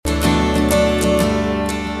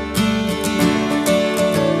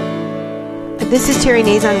This is Terry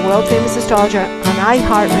Nazon, world famous astrologer on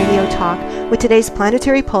iHeartRadio Talk with today's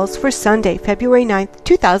planetary pulse for Sunday, February 9th,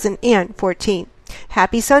 2014.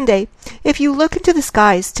 Happy Sunday. If you look into the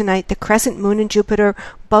skies tonight, the crescent moon and Jupiter,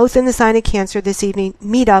 both in the sign of Cancer this evening,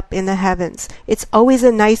 meet up in the heavens. It's always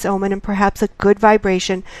a nice omen and perhaps a good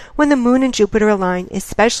vibration when the moon and Jupiter align,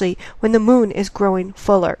 especially when the moon is growing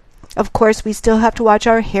fuller. Of course, we still have to watch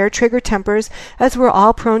our hair-trigger tempers, as we're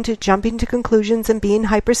all prone to jumping to conclusions and being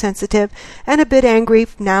hypersensitive and a bit angry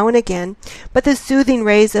now and again, but the soothing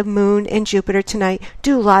rays of Moon and Jupiter tonight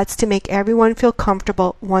do lots to make everyone feel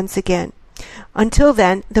comfortable once again. Until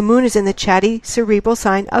then, the moon is in the chatty, cerebral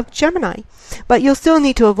sign of Gemini. But you'll still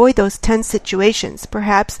need to avoid those tense situations.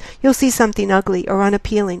 Perhaps you'll see something ugly or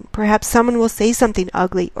unappealing. Perhaps someone will say something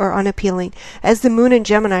ugly or unappealing, as the moon in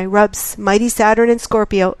Gemini rubs mighty Saturn and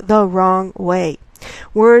Scorpio the wrong way.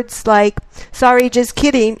 Words like, sorry, just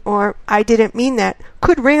kidding, or I didn't mean that,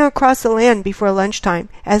 could ring across the land before lunchtime,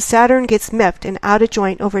 as Saturn gets miffed and out of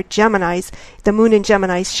joint over the moon in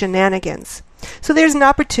Gemini's shenanigans. So there's an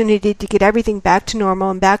opportunity to get everything back to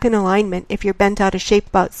normal and back in alignment if you're bent out of shape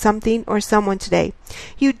about something or someone today.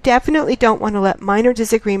 You definitely don't want to let minor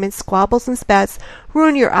disagreements, squabbles, and spats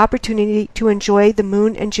ruin your opportunity to enjoy the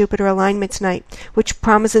moon and Jupiter alignment tonight, which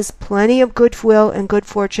promises plenty of goodwill and good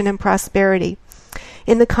fortune and prosperity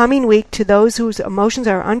in the coming week to those whose emotions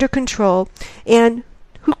are under control and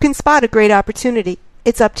who can spot a great opportunity.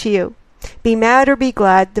 It's up to you. Be mad or be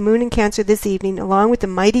glad, the moon in Cancer this evening, along with the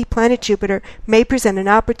mighty planet Jupiter, may present an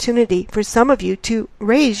opportunity for some of you to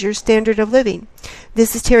raise your standard of living.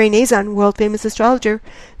 This is Terry Nazon, world famous astrologer.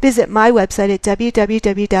 Visit my website at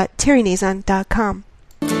www.terrynazon.com.